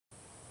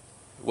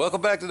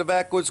Welcome back to the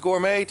Backwoods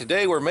Gourmet.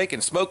 Today we're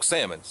making smoked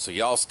salmon, so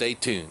y'all stay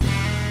tuned.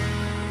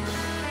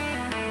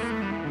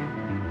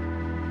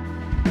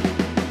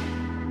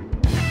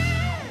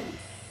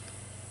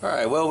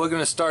 Alright, well, we're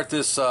going to start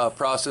this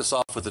process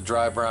off with the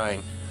dry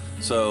brine.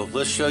 So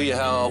let's show you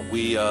how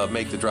we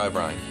make the dry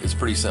brine. It's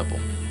pretty simple.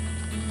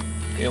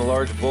 In a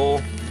large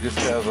bowl, you just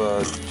have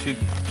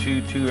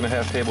two and a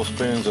half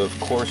tablespoons of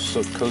coarse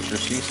kosher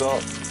sea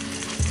salt.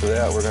 To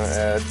that we're going to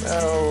add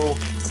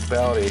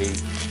about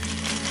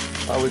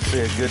I would say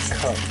a good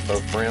cup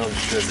of brown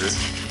sugar.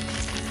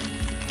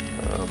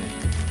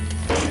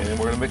 And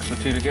we're going to mix the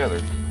two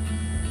together.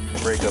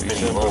 Break up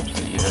any lumps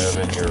that you have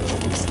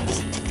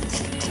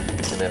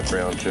in that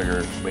brown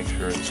sugar. Make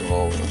sure it's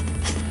all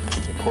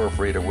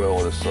incorporated well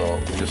with the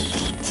salt.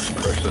 Just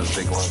crush those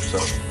big lumps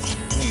up.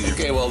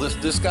 Okay, well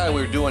this guy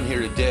we're doing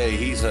here today,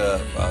 he's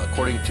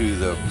according to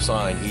the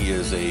sign, he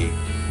is a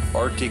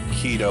Arctic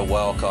keto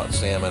wild-caught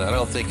salmon. I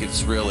don't think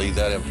it's really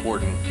that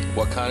important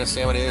what kind of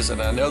salmon it is,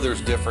 and I know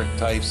there's different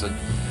types and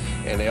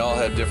they all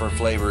have different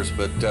flavors,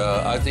 but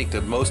I think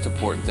the most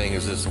important thing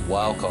is this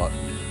wild-caught.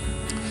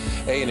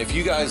 Hey, and if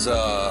you guys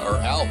are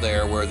out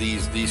there where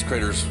these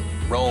critters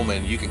roam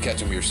and you can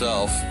catch them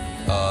yourself,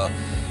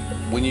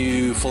 when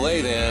you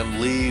fillet them,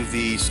 leave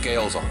the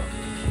scales on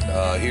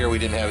them. Here we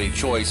didn't have any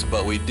choice,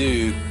 but we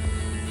do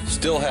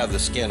still have the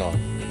skin on,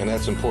 and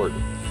that's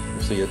important.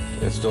 See,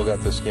 it's still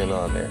got the skin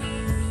on there.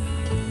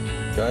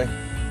 Okay,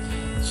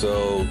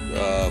 so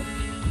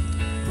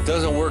it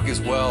doesn't work as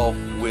well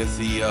with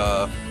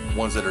the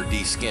ones that are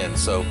de-skinned.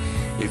 So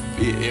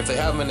if they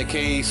have them in the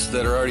case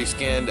that are already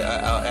skinned,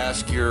 I'll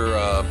ask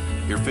your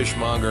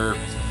fishmonger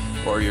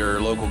or your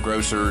local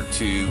grocer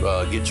to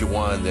get you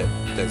one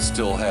that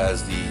still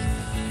has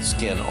the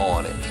skin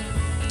on it.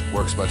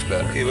 Works much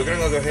better. Okay, we're going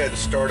to go ahead and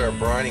start our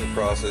brining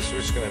process.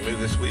 We're just going to move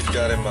this. We've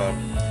got him.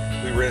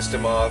 We rinsed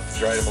him off,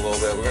 dried him a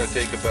little bit. We're going to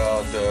take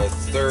about a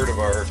third of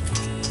our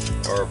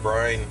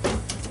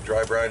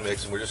dry brine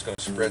mix, and we're just going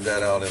to spread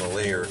that out in a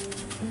layer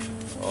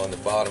on the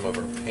bottom of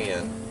our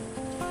pan.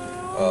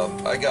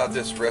 I got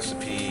this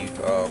recipe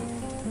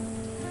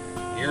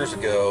years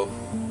ago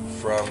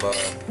from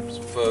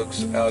some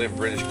folks out in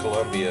British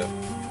Columbia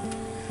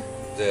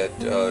that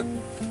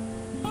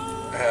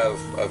have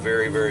a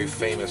very, very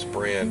famous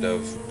brand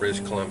of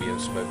British Columbian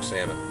smoked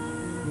salmon.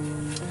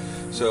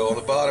 So on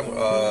the bottom,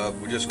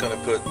 we're just going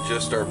to put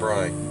just our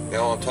brine.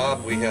 Now on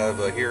top we have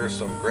here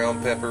some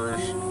ground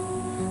peppers,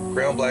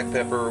 ground black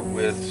pepper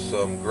with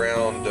some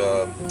ground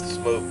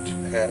smoked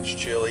hatch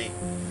chili.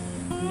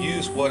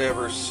 Use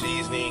whatever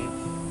seasoning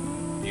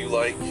you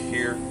like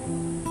here.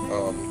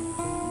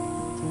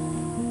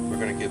 We're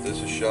going to give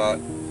this a shot.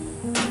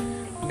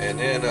 And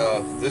then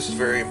this is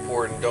very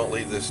important, don't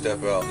leave this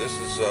step out. This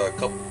is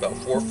about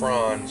 4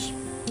 fronds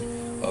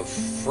of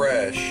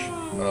fresh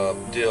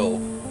dill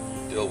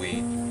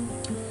weed,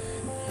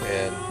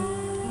 and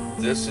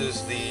this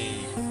is the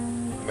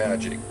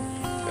magic.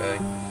 Okay,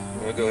 I'm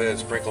going to go ahead and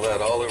sprinkle that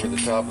all over the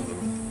top of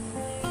them,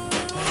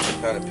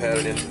 kind of pat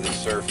it into the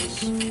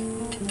surface.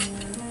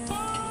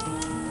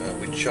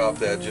 We chop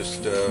that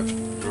just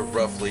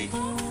roughly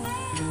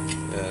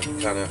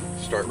and kind of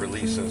start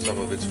releasing some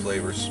of its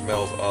flavors.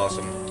 Smells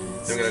awesome.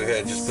 Then we're going to go ahead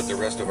and just put the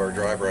rest of our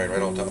dry brine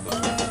right on top of it.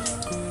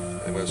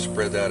 I'm going to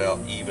spread that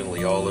out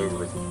evenly all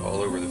over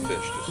the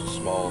fish, just a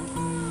small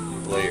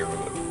layer of it.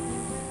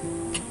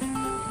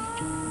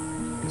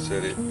 Like I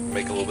said,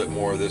 make a little bit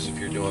more of this if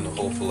you're doing the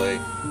whole fillet,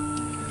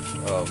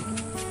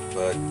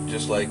 but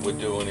just like with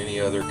doing any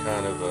other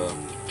kind of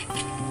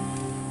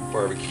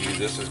barbecue,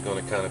 this is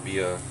going to kind of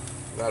be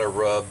not a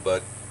rub,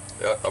 but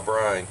a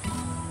brine,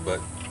 but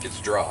it's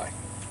dry.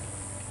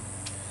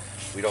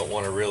 We don't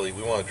want to we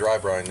want to dry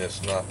brine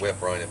this, not wet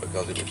brine it,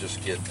 because it would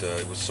just it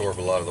would absorb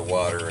a lot of the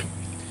water and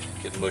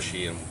get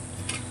mushy, and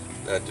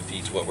that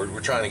defeats what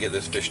we're trying to get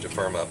this fish to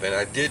firm up. And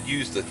I did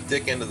use the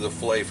thick end of the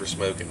fillet for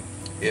smoking.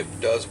 It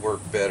does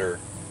work better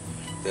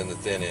than the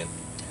thin end.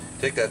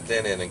 Take that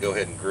thin end and go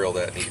ahead and grill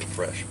that and eat it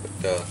fresh.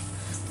 But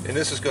and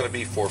this is going to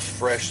be for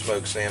fresh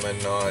smoked salmon,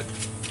 not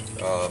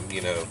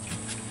you know,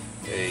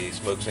 a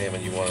smoked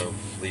salmon you want to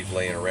leave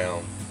laying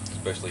around,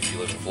 especially if you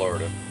live in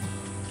Florida.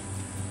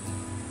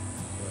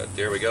 But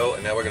there we go.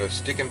 And now we're going to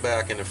stick them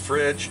back in the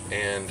fridge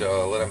and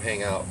let them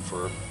hang out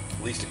for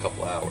at least a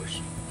couple hours.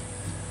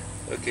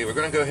 Okay, we're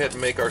going to go ahead and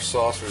make our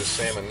sauce for the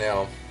salmon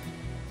now.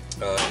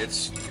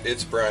 It's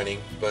brining,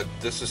 but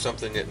this is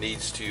something that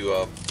needs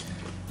to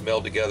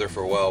meld together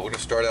for a while. We're going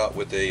to start out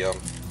with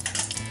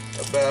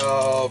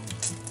about,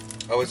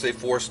 I would say,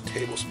 4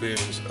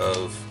 tablespoons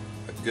of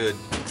a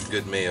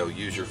good mayo.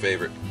 Use your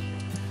favorite.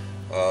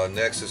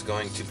 Next is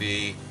going to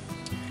be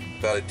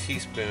about a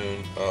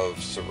teaspoon of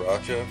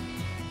sriracha.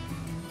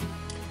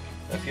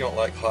 Now, if you don't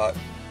like hot,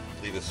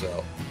 leave this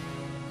out.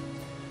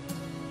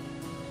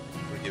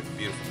 Give a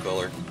beautiful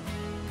color.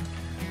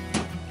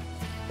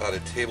 About a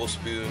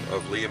tablespoon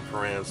of Lea &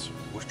 Perrins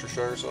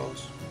Worcestershire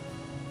sauce.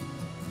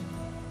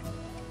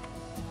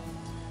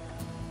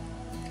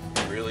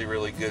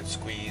 Really good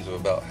squeeze of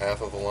about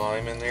half of a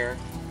lime in there.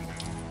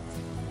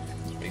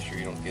 Just make sure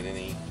you don't get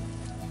any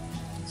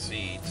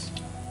seeds.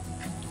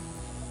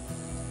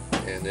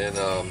 And then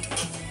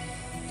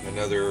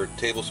another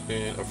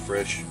tablespoon of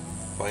fresh,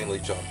 finely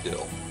chopped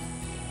dill.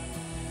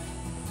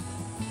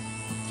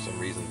 For some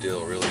reason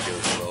dill really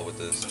goes well with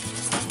this.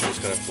 I'm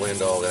just going to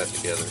blend all that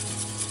together.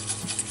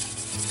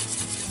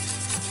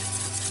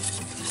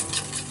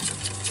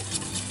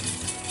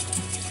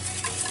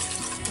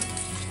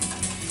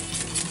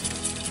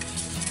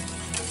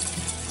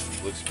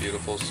 Looks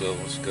beautiful, so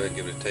let's go ahead and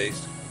give it a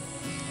taste.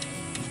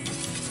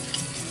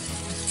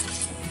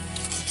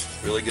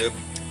 Really good.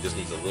 Just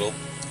needs a little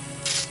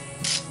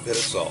bit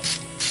of salt.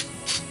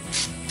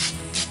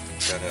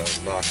 Kind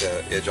of knock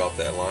the edge off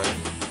that lime.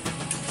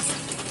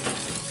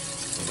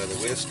 Another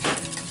whisk.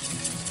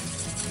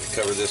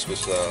 Cover this with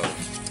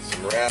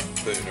some wrap,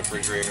 put it in the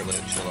refrigerator, let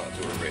it chill out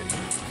till we're ready.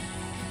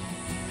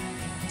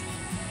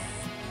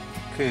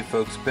 Okay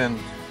folks, it's been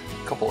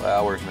a couple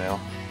hours now.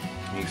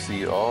 You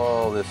see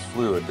all this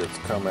fluid that's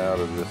come out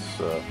of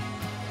this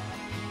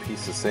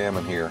piece of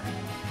salmon here,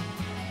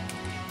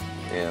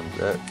 and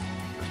that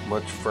is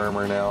much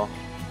firmer now.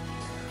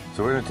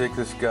 So we're going to take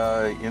this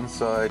guy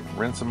inside,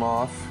 rinse him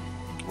off.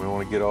 We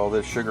want to get all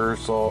this sugar,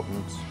 salt,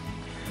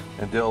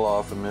 and dill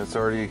off him. It's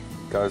already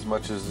got as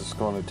much as it's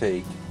going to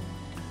take,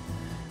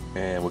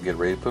 and we'll get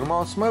ready to put him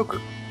on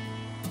smoker.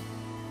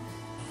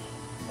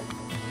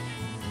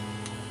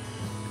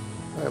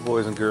 All right,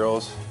 boys and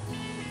girls,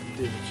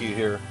 did the cue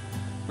here.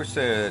 We're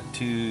set at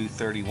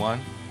 231.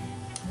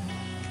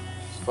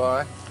 It's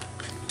fine.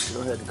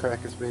 Go ahead and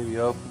crack this baby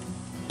up.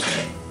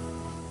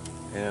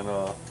 And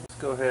let's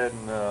go ahead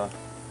and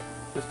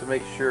just to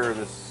make sure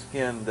the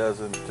skin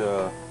doesn't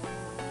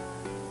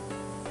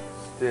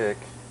stick.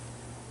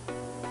 We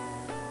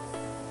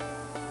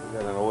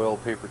got an oil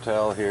paper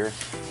towel here. I'm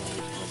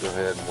just gonna go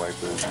ahead and wipe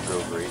those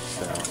grill grates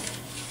down.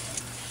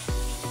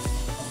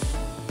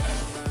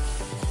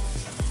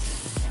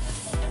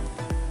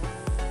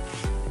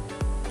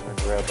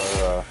 Go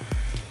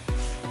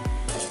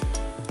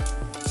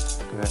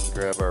ahead and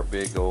grab our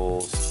big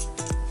old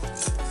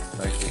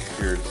nicely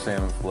cured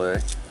salmon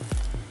fillet.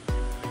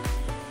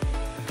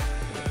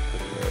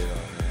 Put it right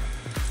on there.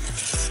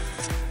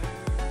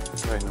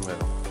 Right in the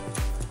middle.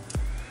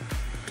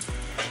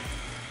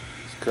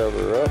 Just cover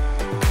her up.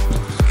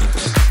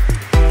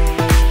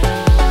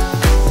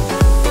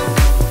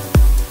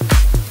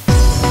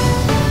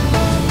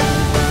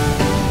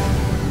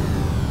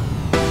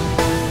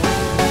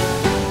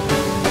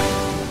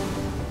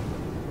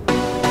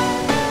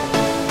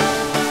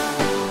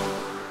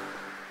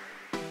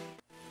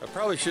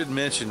 I should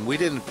mention we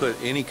didn't put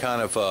any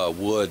kind of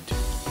wood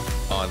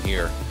on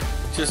here,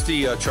 just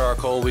the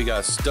charcoal. We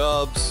got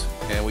stubs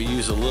and we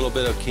use a little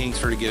bit of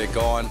Kingsford to get it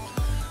going.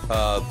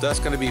 That's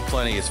going to be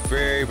plenty. It's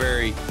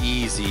very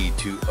easy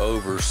to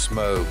over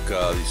smoke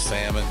these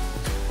salmon,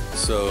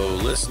 so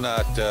let's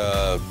not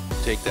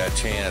take that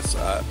chance.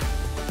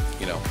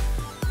 You know,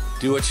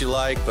 do what you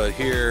like, but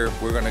here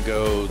we're going to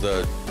go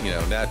the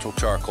natural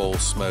charcoal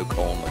smoke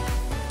only.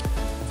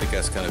 I think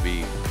that's going to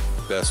be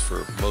best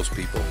for most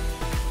people.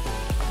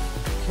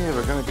 Okay,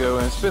 we're going to go,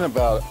 and it's been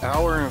about an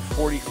hour and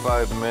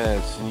 45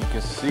 minutes, and you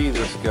can see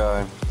this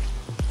guy.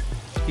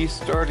 He's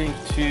starting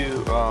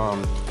to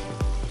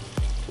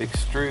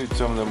extrude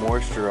some of the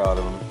moisture out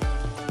of him.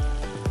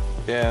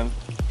 And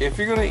if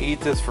you're going to eat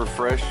this for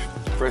fresh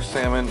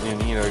salmon,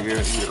 and you're going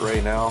to eat it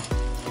right now,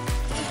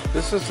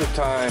 this is the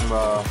time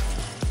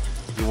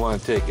you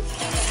want to take it.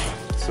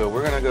 So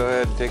we're going to go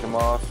ahead and take him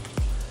off,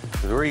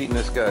 because we're eating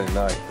this guy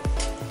tonight.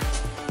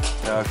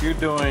 Now, if you're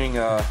doing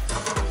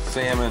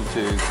salmon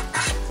to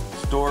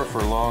store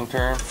for long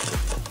term,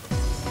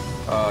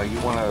 you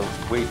want to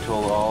wait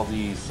till all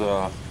these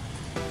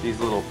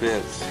little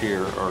bits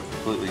here are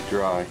completely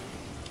dry.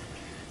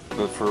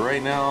 But for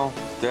right now,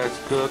 that's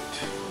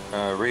cooked,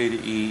 ready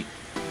to eat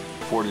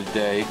for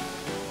today,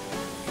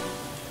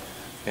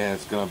 and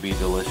it's going to be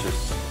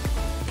delicious,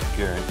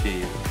 guarantee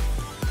you.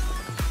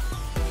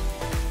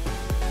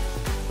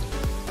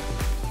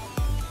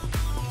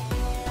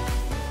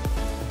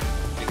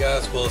 Hey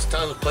guys, well, it's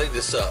time to plate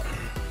this up.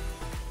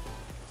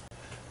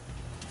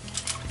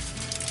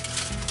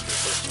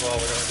 Well,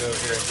 we're going to go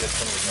here and get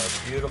some of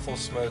our beautiful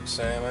smoked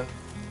salmon.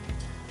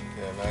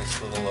 Get a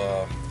nice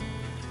little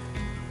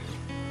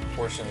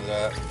portion of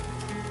that.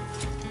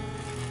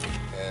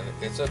 And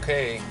it's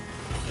okay,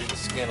 leave the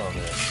skin on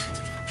this.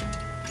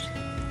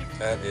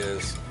 That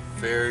is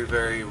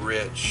very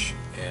rich,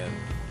 and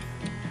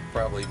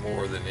probably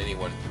more than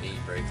anyone can eat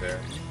right there.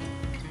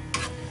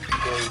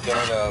 So we've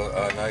done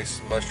a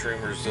nice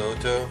mushroom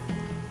risotto.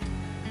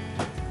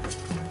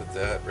 Put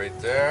that right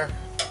there.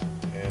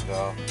 And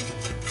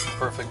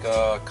perfect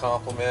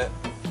complement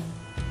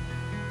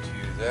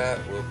to that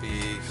will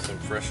be some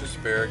fresh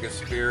asparagus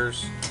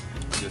spears.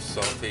 Just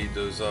sauteed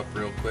those up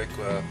real quick,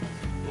 a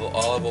little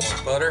olive oil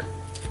and butter,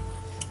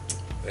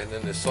 and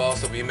then the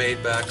sauce will be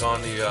made back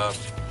on the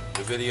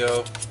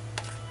video.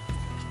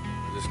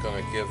 I'm just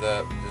going to give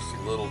that just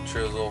a little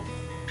chisel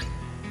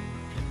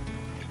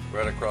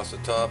right across the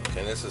top,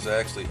 and this is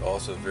actually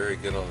also very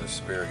good on the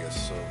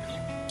asparagus, so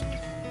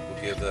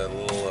we'll give that a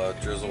little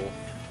drizzle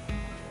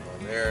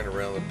on there and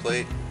around the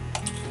plate.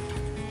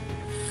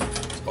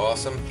 It's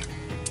awesome.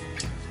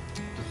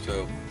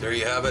 So there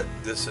you have it.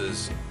 This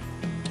is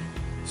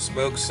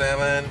smoked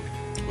salmon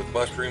with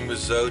mushroom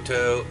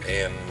risotto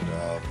and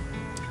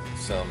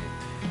some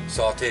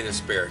sauteed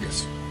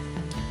asparagus.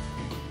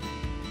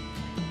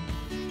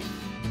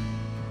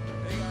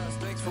 Hey guys,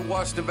 thanks for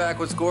watching The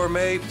Backwoods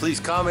Gourmet. Please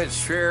comment,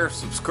 share,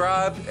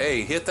 subscribe.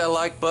 Hey, hit that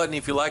like button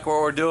if you like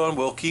what we're doing.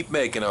 We'll keep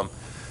making them.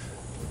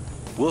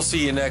 We'll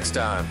see you next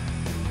time.